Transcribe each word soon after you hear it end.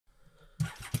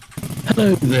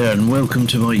Hello there and welcome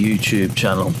to my YouTube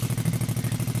channel.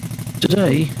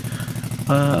 Today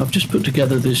I've just put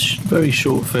together this very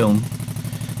short film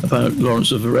about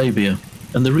Lawrence of Arabia,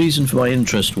 and the reason for my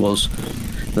interest was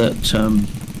that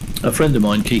a friend of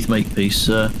mine, Keith Makepeace,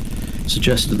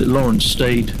 suggested that Lawrence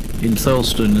stayed in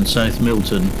Thurlestone and South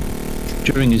Milton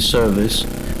during his service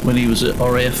when he was at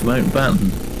RAF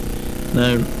Mountbatten.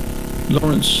 Now,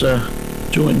 Lawrence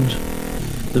joined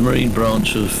the Marine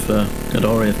branch of at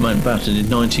RAF Mountbatten in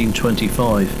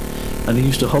 1925, and he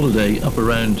used to holiday up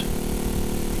around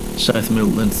South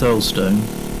Milton and Thurlestone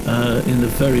in the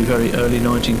very, very early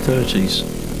 1930s.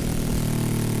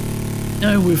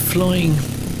 Now we're flying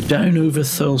down over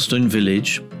Thurlestone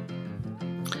village.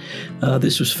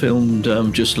 This was filmed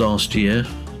just last year,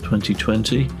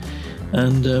 2020,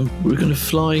 and we're going to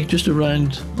fly just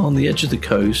around on the edge of the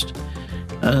coast,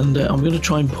 and I'm going to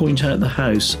try and point out the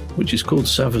house, which is called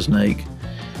Savernake,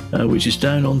 which is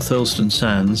down on Thurlestone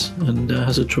Sands and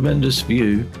has a tremendous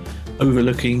view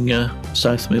overlooking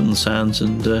South Milton Sands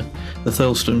and the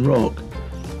Thurlestone Rock.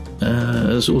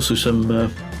 There's also some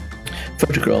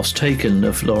photographs taken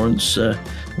of Lawrence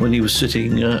when he was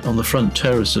sitting on the front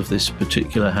terrace of this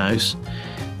particular house,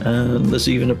 and there's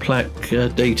even a plaque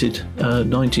dated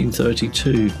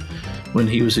 1932 when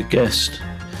he was a guest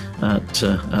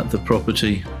at the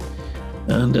property.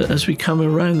 And as we come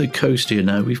around the coast here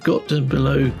now, we've got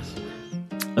below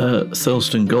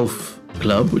Thurlestone Golf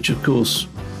Club, which of course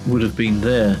would have been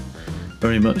there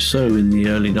very much so in the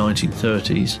early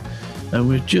 1930s, and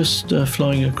we're just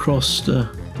flying across the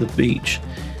beach,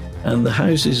 and the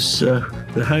house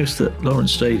that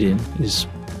Lawrence stayed in is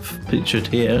pictured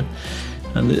here,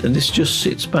 and this just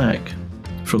sits back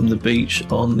from the beach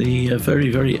on the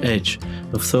very, very edge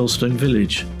of Thurlestone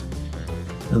village.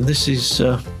 And this is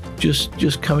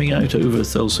just coming out over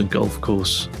Thurlestone Golf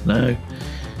Course now.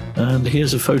 And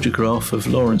here's a photograph of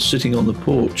Lawrence sitting on the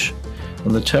porch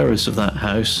on the terrace of that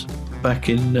house back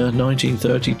in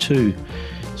 1932.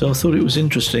 So I thought it was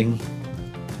interesting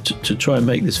to try and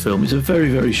make this film. It's a very,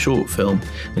 very short film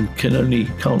and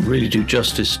can't really do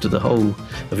justice to the whole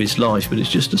of his life, but it's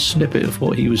just a snippet of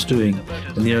what he was doing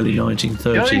in the early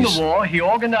 1930s. During the war, he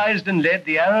organized and led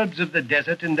the Arabs of the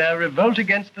desert in their revolt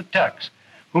against the Turks,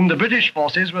 whom the British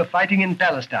forces were fighting in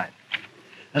Palestine.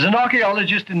 As an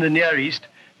archaeologist in the Near East,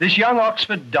 this young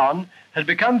Oxford Don had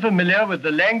become familiar with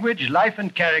the language, life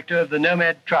and character of the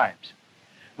nomad tribes.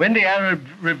 When the Arab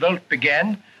revolt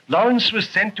began, Lawrence was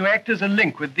sent to act as a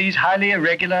link with these highly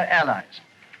irregular allies.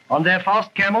 On their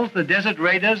fast camels, the desert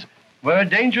raiders were a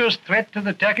dangerous threat to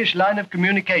the Turkish line of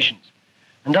communications,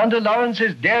 and under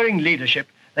Lawrence's daring leadership,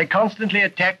 they constantly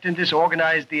attacked and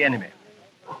disorganized the enemy.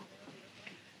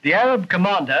 The Arab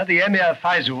commander, the Emir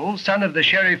Faizul, son of the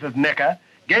Sheriff of Mecca,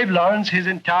 gave Lawrence his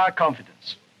entire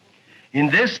confidence.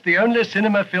 In this, the only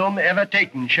cinema film ever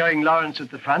taken showing Lawrence at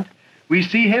the front, we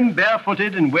see him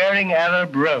barefooted and wearing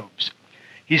Arab robes.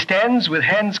 He stands with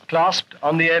hands clasped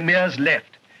on the Emir's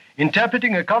left,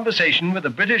 interpreting a conversation with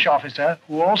a British officer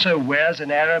who also wears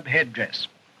an Arab headdress.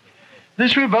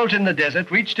 This revolt in the desert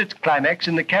reached its climax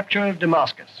in the capture of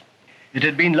Damascus. It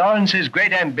had been Lawrence's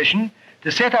great ambition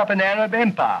to set up an Arab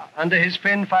empire under his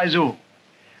friend Faizul.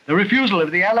 The refusal of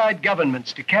the Allied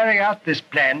governments to carry out this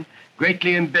plan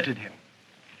greatly embittered him.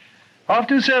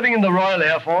 After serving in the Royal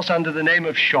Air Force under the name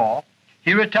of Shaw,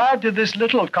 he retired to this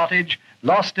little cottage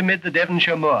lost amid the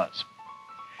Devonshire moors.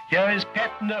 Here is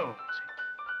Pat Knowles.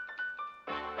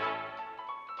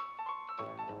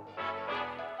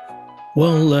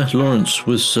 While Lawrence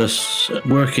was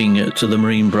working at the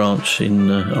Marine branch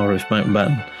in RAF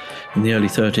Mountbatten in the early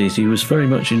 30s, he was very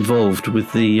much involved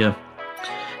with the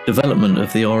development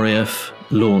of the RAF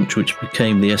launch, which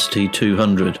became the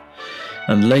ST-200,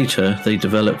 and later they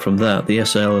developed from that the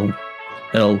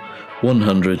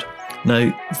SL-100.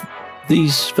 Now,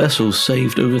 these vessels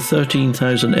saved over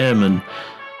 13,000 airmen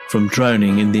from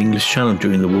drowning in the English Channel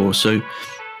during the war, so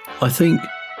I think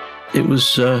it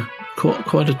was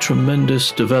quite a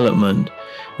tremendous development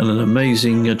and an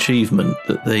amazing achievement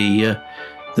that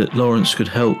that Lawrence could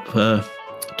help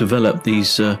develop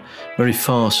these very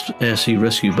fast air-sea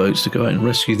rescue boats to go out and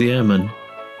rescue the airmen.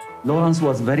 Lawrence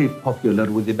was very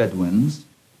popular with the Bedouins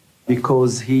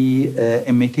because he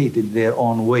imitated their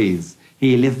own ways.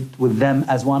 He lived with them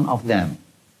as one of them.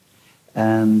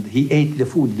 And he ate the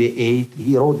food they ate.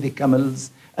 He rode the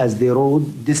camels as they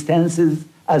rode, distances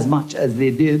as much as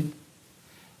they did.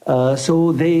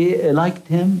 So they liked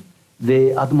him,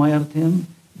 they admired him,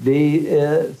 they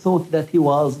thought that he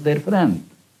was their friend.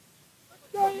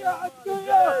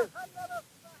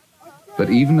 But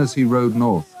even as he rode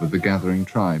north with the gathering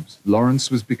tribes,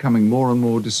 Lawrence was becoming more and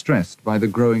more distressed by the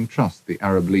growing trust the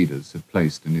Arab leaders had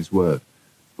placed in his word.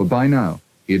 For by now,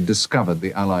 he had discovered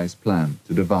the Allies' plan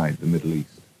to divide the Middle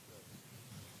East.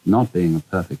 Not being a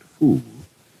perfect fool,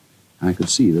 I could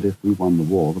see that if we won the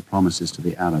war, the promises to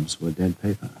the Arabs were dead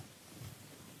paper.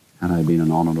 Had I been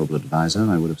an honorable advisor,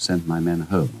 I would have sent my men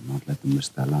home and not let them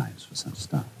risk their lives for such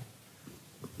stuff.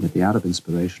 Yet the Arab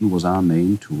inspiration was our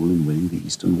main tool in winning the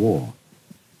Eastern War.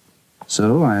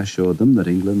 So I assured them that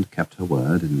England kept her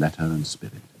word in letter and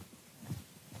spirit.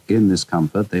 In this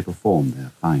comfort, they performed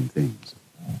their fine things.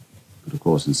 But of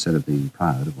course, instead of being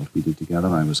proud of what we did together,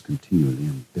 I was continually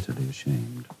and bitterly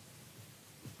ashamed.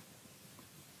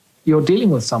 You're dealing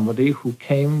with somebody who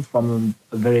came from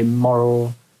a very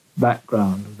moral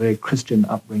background, a very Christian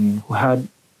upbringing, who had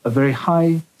a very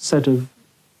high set of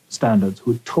standards,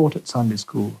 who taught at Sunday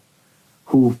school,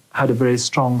 who had a very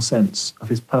strong sense of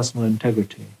his personal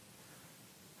integrity.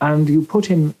 And you put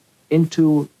him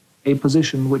into a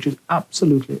position which is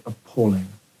absolutely appalling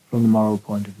from the moral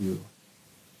point of view.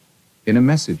 In a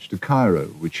message to Cairo,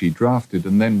 which he drafted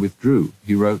and then withdrew,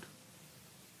 he wrote,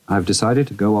 I've decided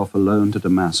to go off alone to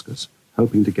Damascus,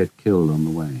 hoping to get killed on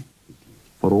the way.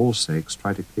 For all sakes,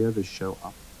 try to clear this show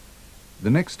up. The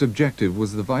next objective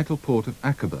was the vital port of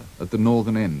Aqaba at the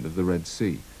northern end of the Red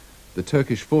Sea. The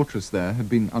Turkish fortress there had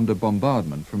been under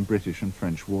bombardment from British and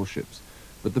French warships,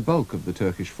 but the bulk of the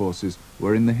Turkish forces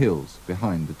were in the hills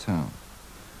behind the town.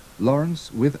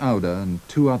 Lawrence, with Auda and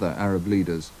 2 other Arab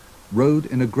leaders, rode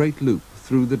in a great loop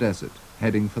through the desert,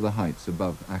 heading for the heights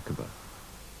above Aqaba.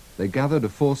 They gathered a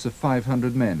force of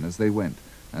 500 men as they went,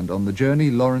 and on the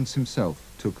journey Lawrence himself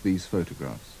took these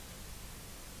photographs.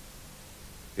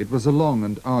 It was a long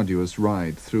and arduous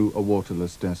ride through a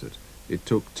waterless desert. It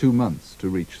took 2 months to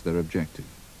reach their objective.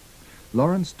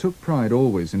 Lawrence took pride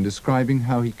always in describing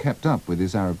how he kept up with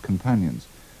his Arab companions,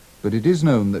 but it is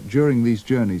known that during these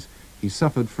journeys he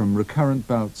suffered from recurrent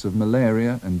bouts of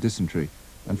malaria and dysentery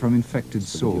and from infected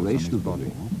sores on his body.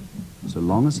 War, so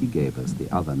long as he gave us the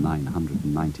other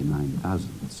 999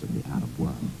 thousandths of the Arab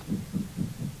world.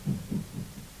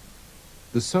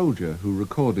 The soldier who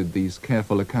recorded these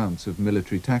careful accounts of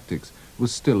military tactics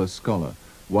was still a scholar,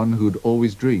 one who'd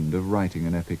always dreamed of writing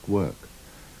an epic work.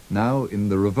 Now, in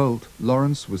the revolt,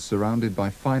 Lawrence was surrounded by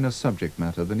finer subject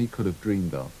matter than he could have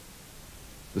dreamed of.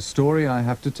 The story I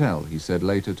have to tell, he said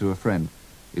later to a friend,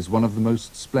 is one of the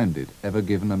most splendid ever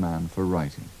given a man for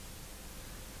writing.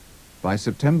 By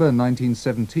September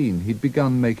 1917, he'd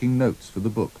begun making notes for the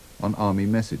book on army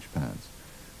message pads.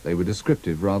 They were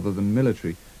descriptive rather than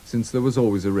military, since there was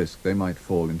always a risk they might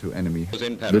fall into enemy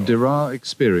hands. The Deraa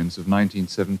experience of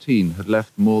 1917 had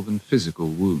left more than physical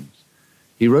wounds.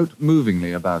 He wrote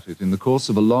movingly about it in the course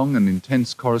of a long and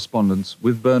intense correspondence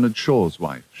with Bernard Shaw's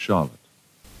wife, Charlotte.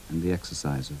 And the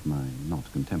exercise of my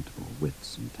not contemptible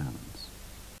wits and talents.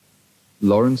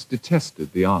 Lawrence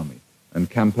detested the army and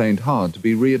campaigned hard to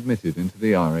be readmitted into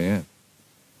the RAF.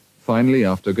 Finally,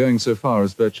 after going so far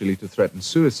as virtually to threaten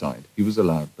suicide, he was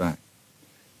allowed back.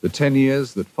 The 10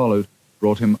 years that followed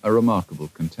brought him a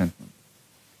remarkable contentment.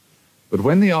 But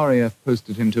when the RAF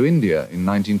posted him to India in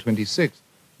 1926,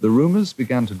 the rumors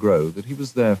began to grow that he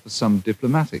was there for some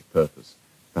diplomatic purpose,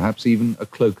 perhaps even a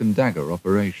cloak and dagger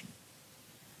operation.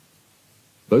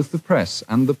 Both the press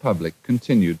and the public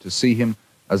continued to see him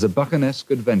as a buccanesque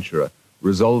adventurer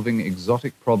resolving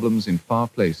exotic problems in far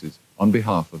places on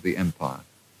behalf of the empire.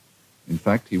 In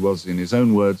fact, he was, in his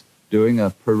own words, doing a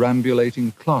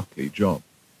perambulating clerkly job.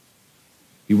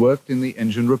 He worked in the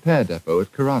engine repair depot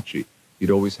at Karachi. He'd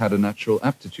always had a natural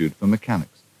aptitude for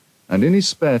mechanics. And in his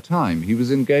spare time, he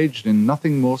was engaged in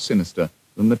nothing more sinister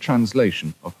than the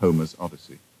translation of Homer's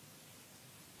Odyssey.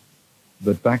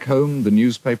 But back home, the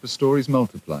newspaper stories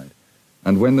multiplied.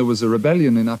 And when there was a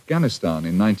rebellion in Afghanistan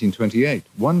in 1928,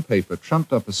 one paper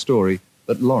trumped up a story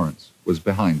that Lawrence was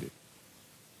behind it.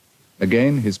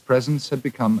 Again, his presence had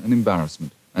become an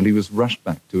embarrassment, and he was rushed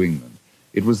back to England.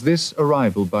 It was this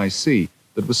arrival by sea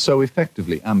that was so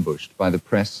effectively ambushed by the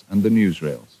press and the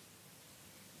newsreels.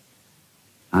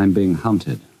 I'm being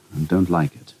hunted and don't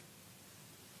like it.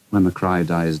 When the cry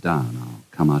dies down, I'll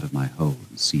come out of my hole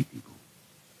and see people.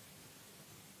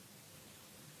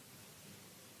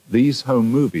 These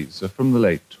home movies are from the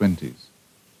late 20s.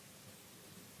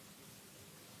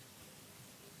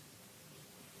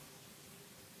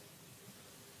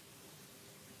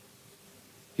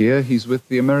 Here he's with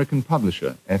the American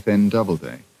publisher, F.N.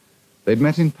 Doubleday. They'd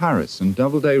met in Paris, and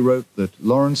Doubleday wrote that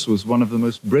Lawrence was one of the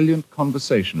most brilliant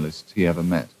conversationalists he ever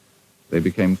met. They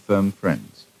became firm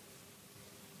friends.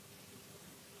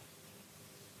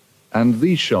 And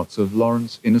these shots of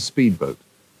Lawrence in a speedboat.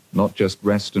 not just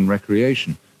rest and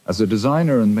recreation. As a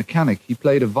designer and mechanic, he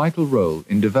played a vital role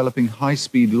in developing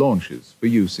high-speed launches for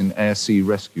use in air-sea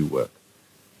rescue work.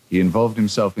 He involved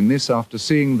himself in this after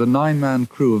seeing the 9-man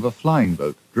crew of a flying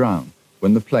boat drown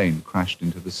when the plane crashed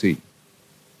into the sea.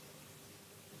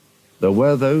 There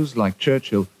were those, like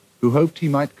Churchill, who hoped he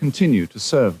might continue to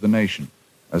serve the nation,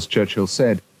 as Churchill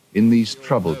said, in these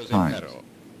troubled times.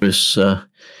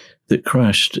 That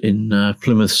crashed in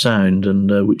Plymouth Sound,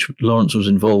 and which Lawrence was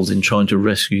involved in trying to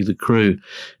rescue the crew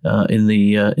in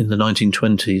the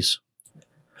 1920s.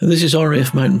 This is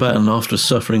RAF Mountbatten after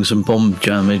suffering some bomb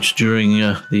damage during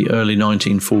the early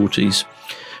 1940s,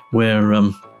 where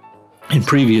in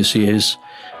previous years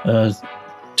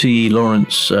T.E.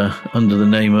 Lawrence, under the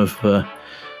name of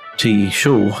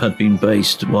T.E.Shaw, had been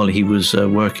based while he was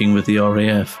working with the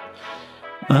RAF.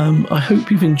 I hope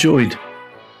you've enjoyed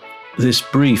this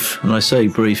brief, and I say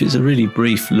brief, it's a really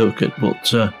brief look at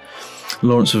what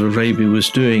Lawrence of Arabia was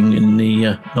doing in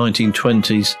the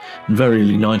 1920s and very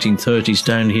early 1930s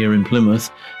down here in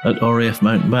Plymouth at RAF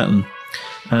Mountbatten.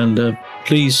 And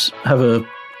please have a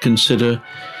consider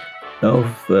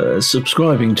of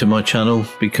subscribing to my channel,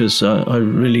 because I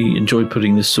really enjoy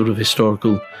putting this sort of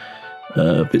historical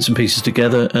bits and pieces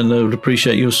together, and I would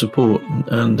appreciate your support,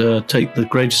 and take the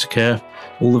greatest care.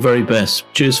 All the very best.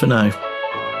 Cheers for now.